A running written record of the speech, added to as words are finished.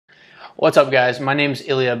What's up, guys? My name is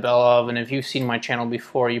Ilia Belov, and if you've seen my channel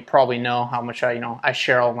before, you probably know how much I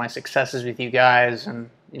share all my successes with you guys, and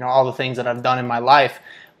all the things that I've done in my life.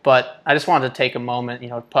 But I just wanted to take a moment,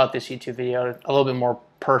 to put out this YouTube video a little bit more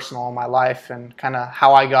personal in my life and kind of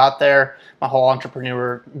how I got there, my whole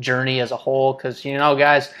entrepreneur journey as a whole. Because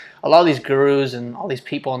guys, a lot of these gurus and all these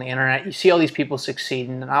people on the internet, you see all these people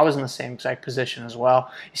succeeding, and I was in the same exact position as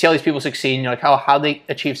well. You see all these people succeeding, you're like, how they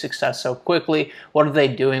achieve success so quickly? What are they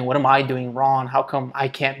doing? What am I doing wrong? How come I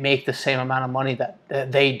can't make the same amount of money that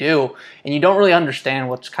they do? And you don't really understand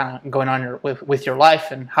what's kind of going on with your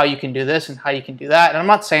life and how you can do this and how you can do that. And I'm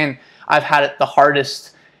not saying I've had it the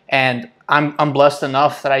hardest, and I'm blessed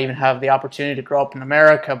enough that I even have the opportunity to grow up in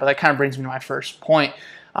America, but that kind of brings me to my first point.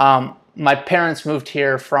 My parents moved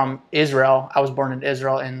here from Israel. I was born in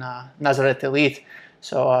Israel in Nazareth Elite,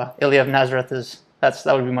 so Ilia of Nazareth that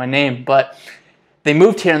would be my name. But they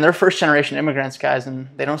moved here, and they're first generation immigrants, guys, and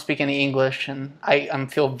they don't speak any English. And I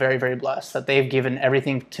feel very, very blessed that they've given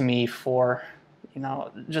everything to me for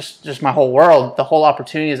just my whole world, the whole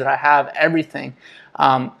opportunities that I have, everything.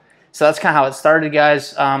 So that's kind of how it started,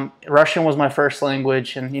 guys. Russian was my first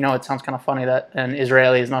language, and it sounds kind of funny that an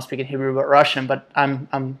Israeli is not speaking Hebrew but Russian, but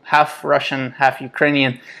I'm half Russian, half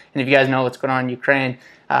Ukrainian, and if you guys know what's going on in Ukraine,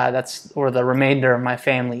 that's where the remainder of my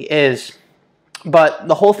family is. But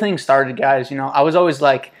the whole thing started, guys, I was always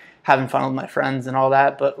like having fun with my friends and all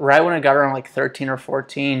that, but right when I got around like 13 or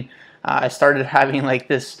 14, I started having like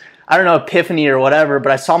this, I don't know, epiphany or whatever,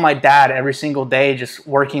 but I saw my dad every single day just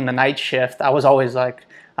working the night shift. I was always like,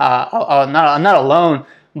 I'm not alone,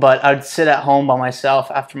 but I'd sit at home by myself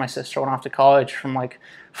after my sister went off to college from like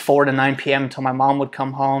 4 to 9 p.m. until my mom would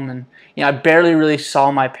come home. And I barely really saw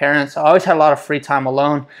my parents. I always had a lot of free time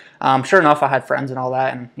alone. Sure enough, I had friends and all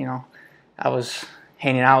that, and I was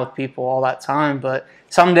hanging out with people all that time. But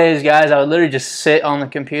some days, guys, I would literally just sit on the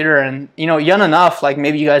computer and, young enough, like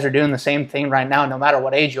maybe you guys are doing the same thing right now, no matter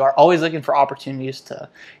what age you are, always looking for opportunities to,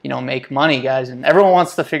 make money, guys. And everyone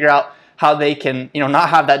wants to figure out how they can, not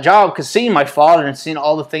have that job, because seeing my father and seeing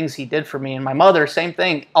all the things he did for me, and my mother, same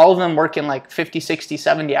thing, all of them working like 50, 60,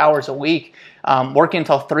 70 hours a week, working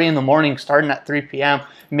until 3 in the morning, starting at 3 p.m.,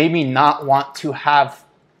 made me not want to have,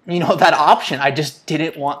 that option. I just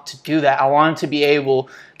didn't want to do that. I wanted to be able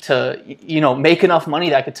to, make enough money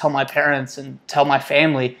that I could tell my parents and tell my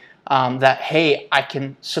family that, hey, I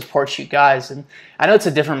can support you guys. And I know it's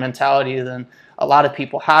a different mentality than a lot of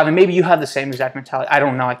people have, and maybe you have the same exact mentality. I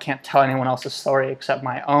don't know. I can't tell anyone else's story except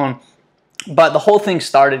my own. But the whole thing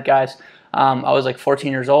started, guys. I was like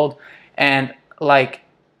 14 years old, and like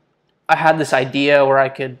I had this idea where I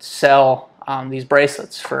could sell these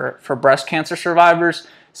bracelets for breast cancer survivors,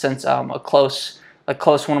 since a close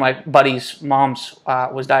one of my buddies' moms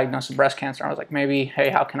was diagnosed with breast cancer. I was like, maybe, hey,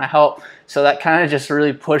 how can I help? So that kind of just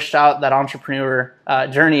really pushed out that entrepreneur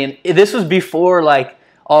journey. And this was before like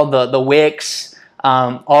all the Wix,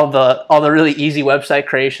 all the really easy website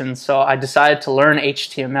creations. So I decided to learn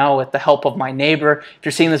HTML with the help of my neighbor. If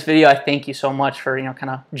you're seeing this video, I thank you so much for kind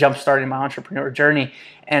of jump starting my entrepreneur journey.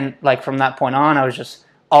 And like from that point on, I was just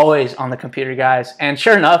always on the computer, guys. And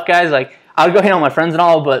sure enough, guys, like I would go hang out with my friends and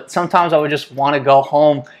all, but sometimes I would just want to go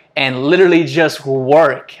home and literally just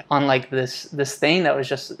work on like this thing that was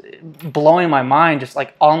just blowing my mind, just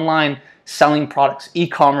like online selling products,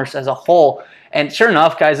 e-commerce as a whole. And sure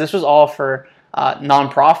enough, guys, this was all for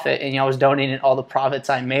nonprofit, and I was donating all the profits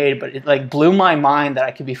I made. But it like blew my mind that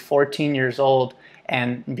I could be 14 years old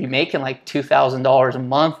and be making like $2,000 a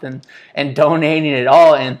month and donating it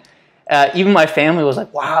all. And even my family was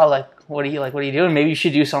like, "Wow, like what are you doing? Maybe you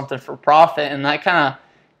should do something for profit." And that kind of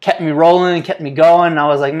kept me rolling and kept me going. And I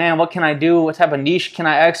was like, "Man, what can I do? What type of niche can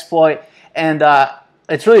I exploit?" And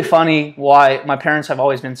it's really funny why my parents have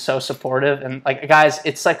always been so supportive. And like, guys,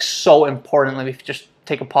 it's like so important. Let me just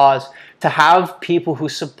take a pause to have people who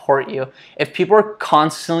support you. If people are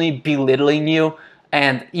constantly belittling you,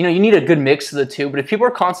 and you need a good mix of the two, but if people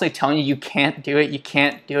are constantly telling you can't do it, you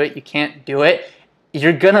can't do it, you can't do it,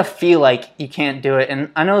 you're gonna feel like you can't do it. And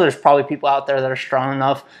I know there's probably people out there that are strong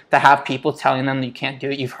enough to have people telling them that you can't do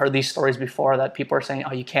it. You've heard these stories before that people are saying,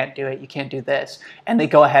 oh, you can't do it, you can't do this, and they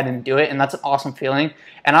go ahead and do it, and that's an awesome feeling.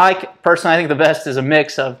 And personally, I think the best is a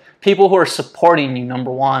mix of people who are supporting you,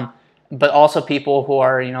 number one, but also people who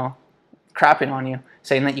are, crapping on you,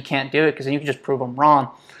 saying that you can't do it, because then you can just prove them wrong.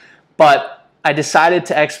 But I decided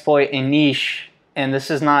to exploit a niche, and this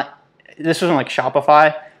wasn't like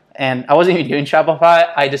Shopify, and I wasn't even doing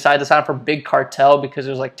Shopify. I decided to sign up for Big Cartel because it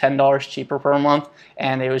was like $10 cheaper per month,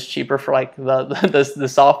 and it was cheaper for like the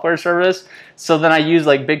software service. So then I used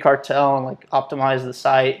like Big Cartel and like optimized the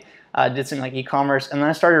site, did some like e-commerce, and then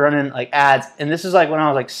I started running like ads. And this is like when I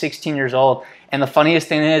was like 16 years old. And the funniest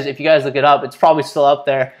thing is, if you guys look it up, it's probably still up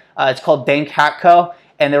there. It's called Dank Hat Co.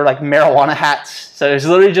 And they were like marijuana hats. So it was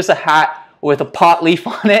literally just a hat with a pot leaf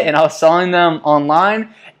on it, and I was selling them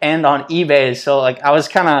online and on eBay. So like I was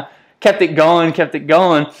kind of kept it going.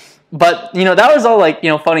 But you know, that was all like, you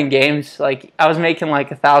know, fun and games. Like I was making like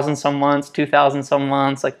 1,000 some months, 2,000 some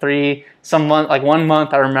months, like 3 some month, like 1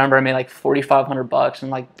 month I remember I made like $4,500,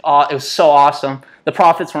 and like it was so awesome. The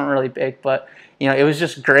profits weren't really big, but you know, it was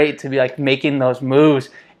just great to be like making those moves.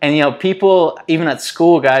 And you know, people even at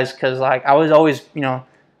school, guys, because like I was always, you know,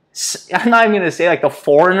 I'm not even gonna say like the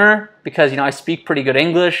foreigner, because you know I speak pretty good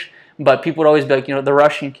English, but people would always be like, you know, the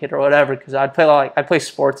Russian kid or whatever, because I'd play like I'd play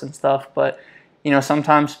sports and stuff. But you know,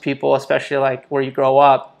 sometimes people, especially like where you grow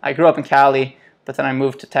up, I grew up in Cali, but then I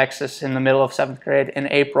moved to Texas in the middle of 7th grade in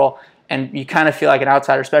April, and you kind of feel like an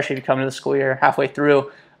outsider, especially if you come to the school year halfway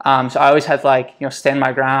through. So I always had to like, you know, stand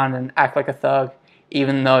my ground and act like a thug,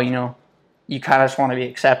 even though, you know, you kind of just want to be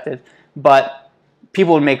accepted. But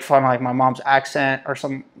people would make fun of like my mom's accent or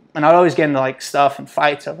some, and I'd always get into like stuff and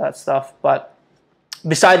fights of that stuff. But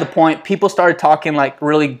beside the point, people started talking like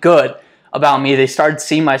really good about me. They started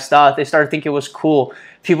seeing my stuff. They started thinking it was cool.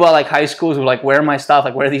 People at like high schools would like wear my stuff,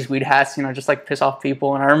 like wear these weed hats, you know, just like piss off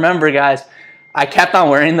people. And I remember, guys, I kept on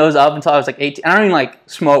wearing those up until I was like 18. I don't even like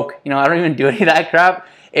smoke, you know, I don't even do any of that crap.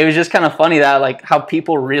 It was just kind of funny that like how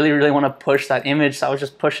people really, really want to push that image. So I was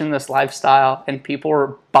just pushing this lifestyle, and people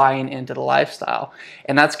were buying into the lifestyle.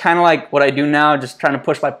 And that's kind of like what I do now, just trying to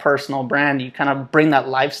push my personal brand. You kind of bring that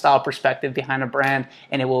lifestyle perspective behind a brand,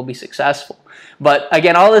 and it will be successful. But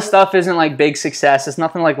again, all this stuff isn't like big success. It's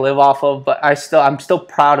nothing like live off of, but I'm still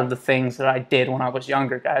proud of the things that I did when I was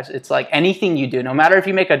younger, guys. It's like anything you do, no matter if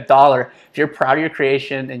you make $1, if you're proud of your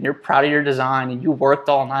creation and you're proud of your design and you worked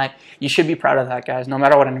all night, you should be proud of that, guys, no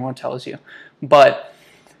matter what anyone tells you. But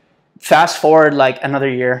fast forward like another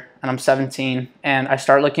year, and I'm 17, and I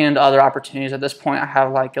start looking into other opportunities. At this point, I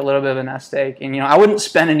have like a little bit of a nest egg, and you know, I wouldn't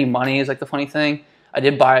spend any money is like the funny thing. I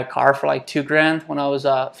did buy a car for like $2,000 when I was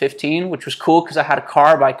 15, which was cool because I had a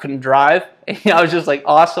car but I couldn't drive. And, you know, I was just like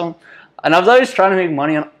awesome. And I was always trying to make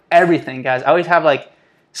money on everything, guys. I always have like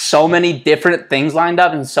so many different things lined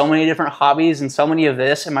up and so many different hobbies and so many of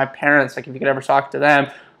this. And my parents, like if you could ever talk to them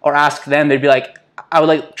or ask them, they'd be like, I would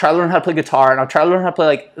like try to learn how to play guitar, and I'll try to learn how to play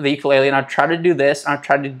like the ukulele, and I'll try to do this, and I'll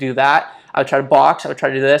try to do that. I would try to box, I would try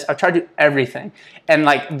to do this, I would try to do everything. And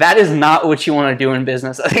like, that is not what you want to do in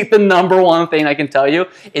business. I think the #1 thing I can tell you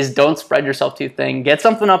is don't spread yourself too thin. Get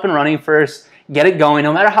something up and running first, get it going,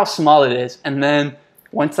 no matter how small it is. And then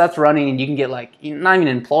once that's running and you can get like, not even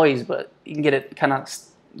employees, but you can get it kind of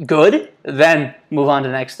good, then move on to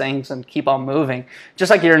the next things and keep on moving. Just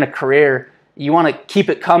like you're in a career, you want to keep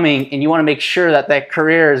it coming, and you want to make sure that that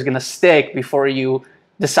career is going to stick before you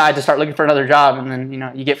decide to start looking for another job, and then, you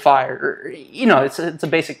know, you get fired, or, you know, it's a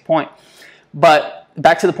basic point. But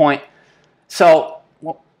back to the point. So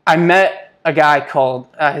I met a guy called,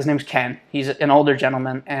 his name's Ken. He's an older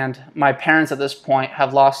gentleman, and my parents at this point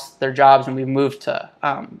have lost their jobs, and we moved to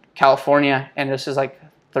California, and this is like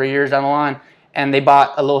 3 years down the line, and they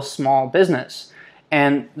bought a little small business.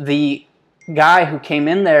 And the guy who came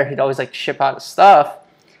in there, he'd always like ship out his stuff.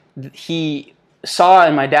 He saw,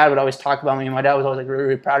 and my dad would always talk about me, and my dad was always like really,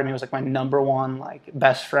 really proud of me. He was like my #1 like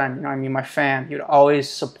best friend, you know what I mean, my fan. He would always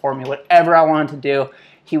support me, whatever I wanted to do,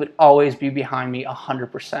 he would always be behind me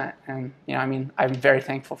 100%. And you know, I mean, I'm very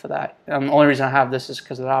thankful for that. And the only reason I have this is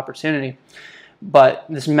because of the opportunity. But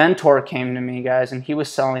this mentor came to me, guys, and he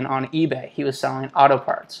was selling on eBay. He was selling auto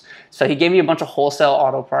parts. So he gave me a bunch of wholesale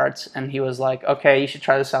auto parts, and he was like, okay, you should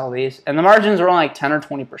try to sell these. And the margins were only like 10 or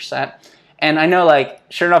 20%. And I know, like,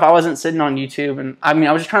 sure enough, I wasn't sitting on YouTube. And I mean,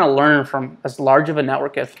 I was just trying to learn from as large of a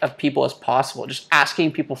network of people as possible, just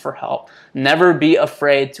asking people for help. Never be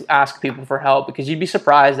afraid to ask people for help, because you'd be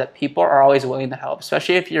surprised that people are always willing to help,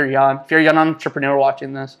 especially if you're young. If you're a young entrepreneur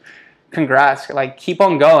watching this, congrats. Like, keep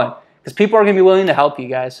on going, because people are going to be willing to help you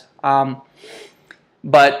guys.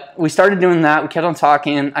 But we started doing that. We kept on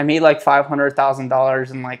talking. I made like $500,000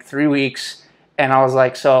 in like 3 weeks. And I was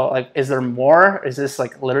like, so like, is there more? Is this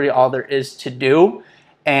like literally all there is to do?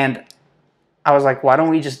 And I was like, why don't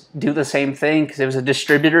we just do the same thing? Because it was a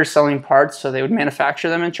distributor selling parts. So they would manufacture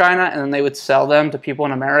them in China, and then they would sell them to people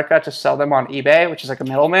in America to sell them on eBay, which is like a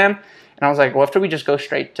middleman. And I was like, well, after we just go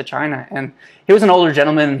straight to China? And he was an older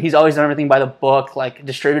gentleman, and he's always done everything by the book, like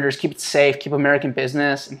distributors, keep it safe, keep American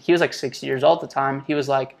business. And he was like 60 years old at the time. He was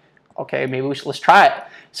like, okay, maybe let's try it.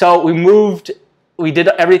 So we moved, we did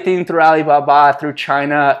everything through Alibaba, through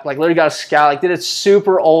China, like literally got a scout, like did it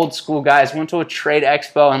super old school, guys. Went to a trade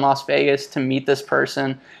expo in Las Vegas to meet this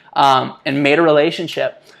person. and made a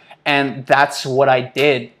relationship. And that's what I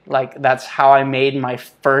did. Like, that's how I made my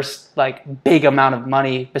first like big amount of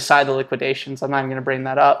money beside the liquidations. I'm not even gonna bring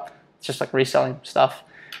that up. It's just like reselling stuff.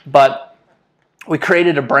 But we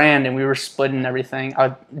created a brand and we were splitting everything. I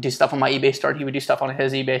would do stuff on my eBay store. He would do stuff on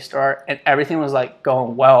his eBay store, and everything was like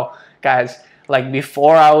going well, guys. Like,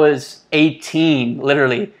 before I was 18,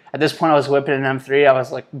 literally, at this point I was whipping an M3. I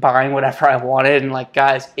was like buying whatever I wanted, and like,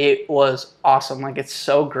 guys, it was awesome. Like, it's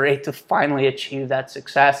so great to finally achieve that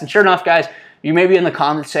success. And sure enough, guys, you may be in the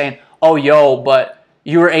comments saying, oh, yo, but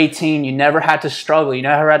you were 18, you never had to struggle, you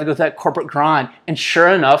never had to go through that corporate grind. And sure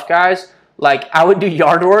enough, guys, like, I would do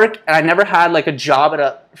yard work, and I never had like a job at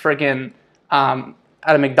a friggin'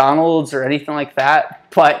 at a McDonald's or anything like that.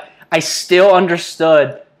 But I still understood,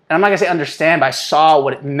 and I'm not gonna say understand, but I saw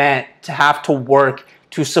what it meant to have to work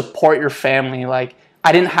to support your family. Like,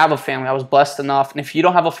 I didn't have a family. I was blessed enough. And if you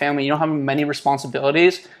don't have a family, you don't have many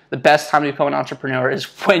responsibilities, the best time to become an entrepreneur is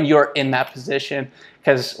when you're in that position.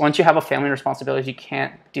 Because once you have a family and responsibilities, you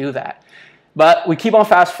can't do that. But we keep on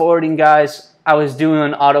fast forwarding, guys. I was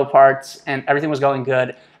doing auto parts and everything was going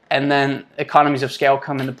good. And then economies of scale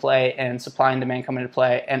come into play and supply and demand come into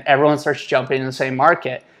play, and everyone starts jumping in the same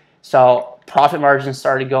market. So profit margins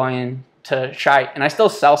started going to shite. And I still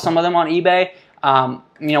sell some of them on eBay.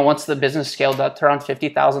 You know, once the business scaled up to around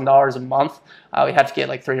 $50,000 a month, we had to get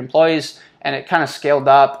like 3 employees, and it kind of scaled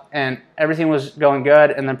up and everything was going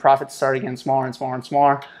good. And then profits started getting smaller and smaller and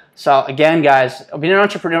smaller. So again, guys, being an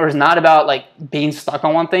entrepreneur is not about like being stuck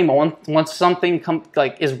on one thing, but once something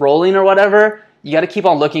is rolling or whatever, you got to keep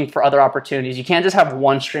on looking for other opportunities. You can't just have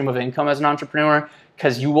one stream of income as an entrepreneur,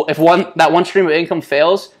 because you will, if that one stream of income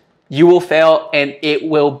fails, you will fail and it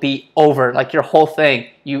will be over. Like, your whole thing.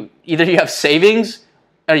 Either you have savings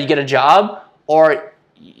or you get a job, or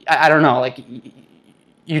I don't know, like,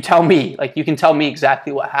 you tell me, like, you can tell me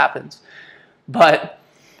exactly what happens. But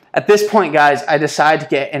at this point, guys, I decided to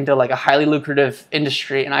get into like a highly lucrative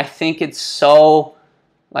industry, and I think it's so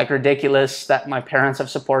like ridiculous that my parents have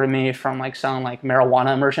supported me from like selling like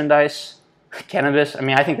marijuana merchandise, cannabis. I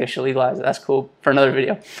mean, I think they should legalize it. That's cool for another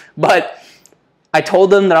video. But I told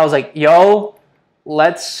them that I was like, yo,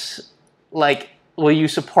 will you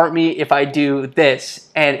support me if I do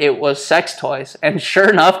this? And it was sex toys. And sure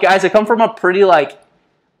enough, guys, I come from a pretty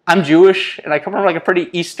I'm Jewish, and I come from like a pretty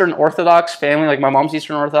Eastern Orthodox family. Like, my mom's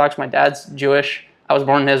Eastern Orthodox, my dad's Jewish. I was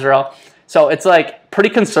born in Israel. So it's like pretty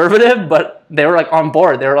conservative, but they were like on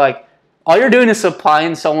board. They were like, all you're doing is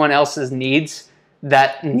supplying someone else's needs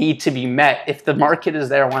that need to be met. If the market is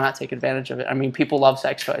there, why not take advantage of it? I mean, people love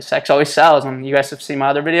sex toys. Sex always sells. And you guys have seen my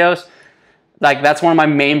other videos. Like, that's one of my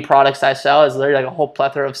main products I sell, is literally like a whole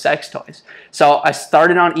plethora of sex toys. So I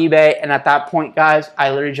started on eBay, and at that point, guys,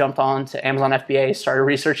 I literally jumped on to Amazon FBA, started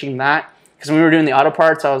researching that. Because when we were doing the auto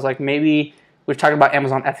parts, I was like, maybe we're talking about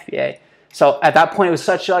Amazon FBA. So at that point, it was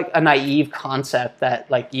such like a naive concept that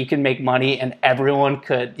like you can make money and everyone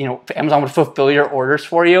could, you know, Amazon would fulfill your orders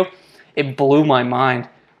for you. It blew my mind.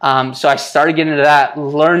 So I started getting into that,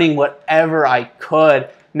 learning whatever I could,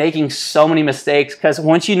 making so many mistakes, because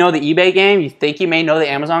once you know the eBay game, you think you may know the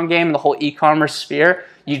Amazon game and the whole e-commerce sphere.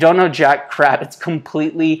 You don't know jack crap. It's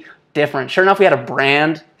completely different. Sure enough, we had a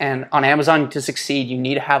brand, and on Amazon, to succeed, you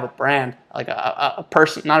need to have a brand, like a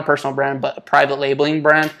person, not a personal brand, but a private labeling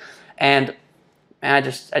brand. And I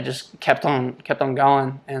just kept on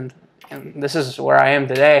going, and this is where I am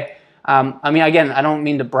today. I mean, again, I don't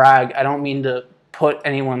mean to brag. I don't mean to put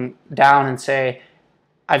anyone down and say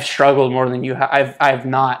I've struggled more than you have. I have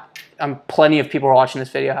not. Plenty of people watching this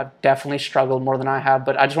video have definitely struggled more than I have.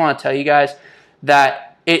 But I just want to tell you guys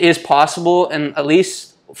that it is possible, and at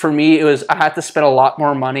least for me, I had to spend a lot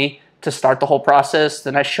more money to start the whole process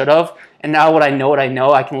than I should have. And now what I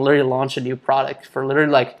know, I can literally launch a new product for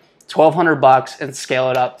literally like $1,200 and scale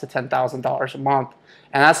it up to $10,000 a month.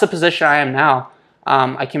 And that's the position I am now.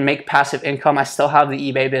 I can make passive income. I still have the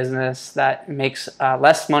eBay business that makes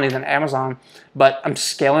less money than Amazon, but I'm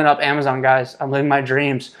scaling up Amazon, guys. I'm living my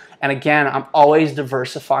dreams. And again, I'm always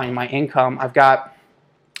diversifying my income. I've got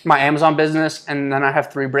my Amazon business, and then I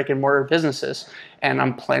have 3 brick and mortar businesses, and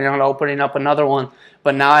I'm planning on opening up another one.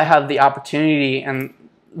 But now I have the opportunity and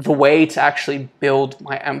the way to actually build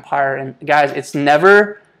my empire. And guys, it's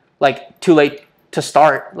never like too late to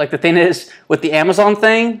start. Like, the thing is, with the Amazon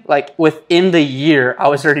thing, like within the year, I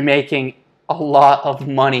was already making a lot of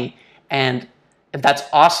money, and that's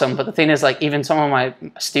awesome. But the thing is, like, even some of my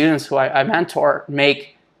students who I mentor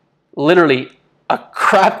make literally a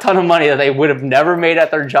crap ton of money that they would have never made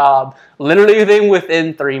at their job, literally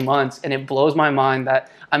within 3 months. And it blows my mind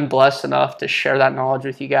that I'm blessed enough to share that knowledge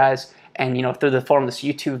with you guys. and through the form of this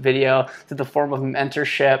YouTube video, through the form of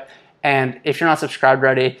mentorship. And if you're not subscribed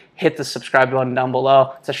already, hit the subscribe button down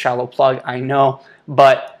below. It's a shallow plug, I know,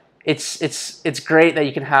 but it's great that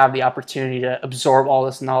you can have the opportunity to absorb all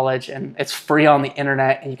this knowledge, and it's free on the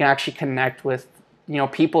internet, and you can actually connect with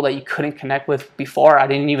people that you couldn't connect with before. I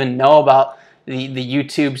didn't even know about the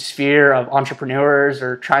YouTube sphere of entrepreneurs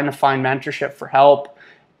or trying to find mentorship for help.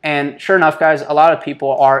 And sure enough, guys, a lot of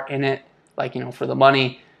people are in it like for the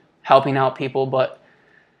money, helping out people. But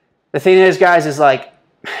the thing is, guys, is like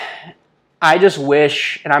I just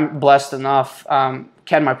wish, and I'm blessed enough.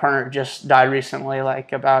 Ken, my partner, just died recently,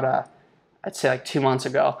 like about I'd say like 2 months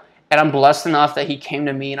ago. And I'm blessed enough that he came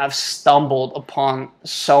to me, and I've stumbled upon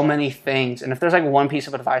so many things. And if there's like one piece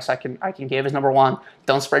of advice I can give is, number one,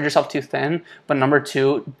 don't spread yourself too thin. But number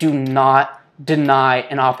two, do not deny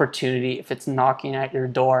an opportunity if it's knocking at your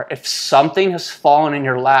door. If something has fallen in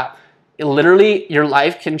your lap, literally your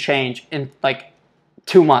life can change in like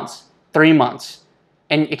 2 months, 3 months.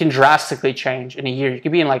 And it can drastically change in a year. You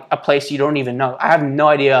could be in like a place you don't even know. I have no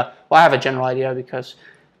idea. Well, I have a general idea because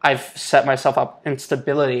I've set myself up in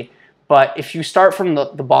stability. But if you start from the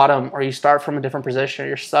bottom, or you start from a different position, or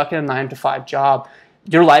you're stuck in a 9-to-5 job,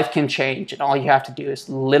 your life can change. And all you have to do is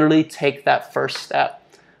literally take that first step.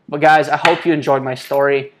 But guys, I hope you enjoyed my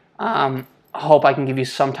story. I hope I can give you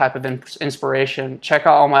some type of inspiration. Check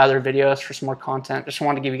out all my other videos for some more content. Just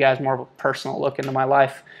wanted to give you guys more of a personal look into my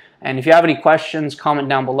life. And if you have any questions, comment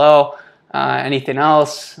down below. Anything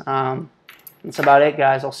else? That's about it,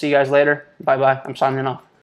 guys. I'll see you guys later. Bye-bye. I'm signing off.